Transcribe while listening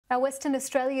Now, Western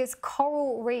Australia's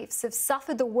coral reefs have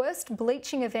suffered the worst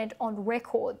bleaching event on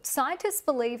record. Scientists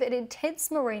believe an intense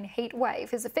marine heat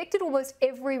wave has affected almost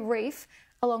every reef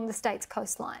along the state's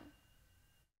coastline.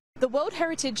 The World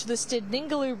Heritage listed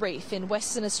Ningaloo Reef in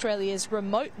Western Australia's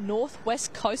remote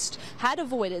northwest coast had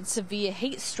avoided severe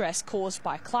heat stress caused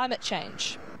by climate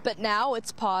change. But now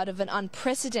it's part of an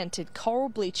unprecedented coral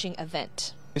bleaching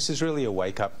event. This is really a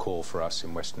wake-up call for us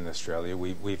in Western Australia.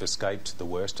 We've escaped the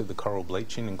worst of the coral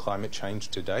bleaching and climate change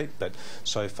to date, but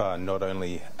so far not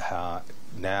only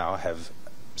now have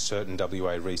certain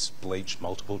WA reefs bleached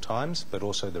multiple times, but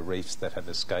also the reefs that have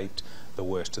escaped the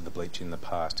worst of the bleaching in the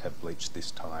past have bleached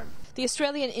this time. The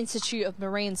Australian Institute of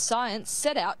Marine Science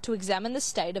set out to examine the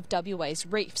state of WA's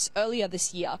reefs earlier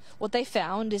this year. What they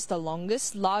found is the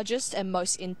longest, largest and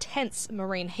most intense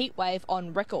marine heatwave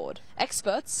on record.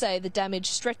 Experts say the damage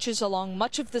stretches along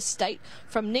much of the state,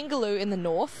 from Ningaloo in the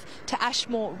north to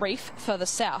Ashmore Reef further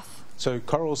south. So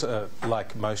corals are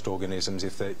like most organisms.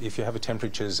 If you have a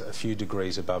temperatures a few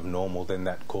degrees above normal, then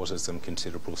that causes them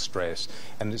considerable stress.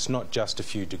 And it's not just a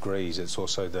few degrees, it's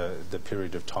also the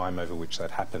period of time over which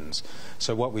that happens.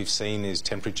 So what we've seen is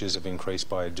temperatures have increased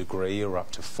by a degree or up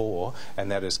to 4,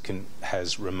 and that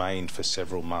has remained for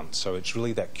several months. So it's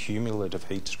really that cumulative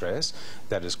heat stress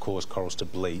that has caused corals to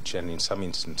bleach and in some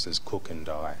instances cook and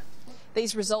die.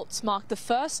 These results mark the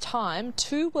first time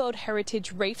 2 World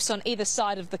Heritage reefs on either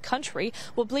side of the country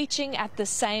were bleaching at the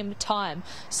same time.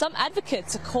 Some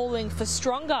advocates are calling for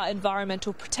stronger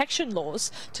environmental protection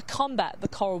laws to combat the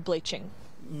coral bleaching.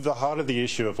 The heart of the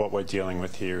issue of what we're dealing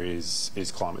with here is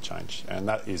climate change, and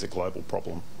that is a global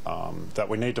problem that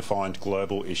we need to find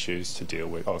global issues to deal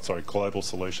with. Global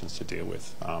solutions to deal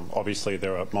with. Obviously,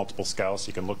 there are multiple scales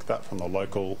you can look at that, from the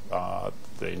local,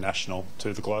 the national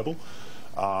to the global.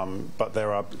 But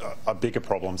there are bigger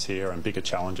problems here and bigger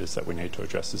challenges that we need to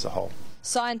address as a whole.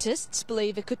 Scientists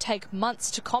believe it could take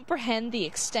months to comprehend the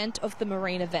extent of the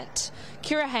marine event.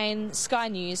 Kira Hain, Sky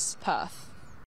News, Perth.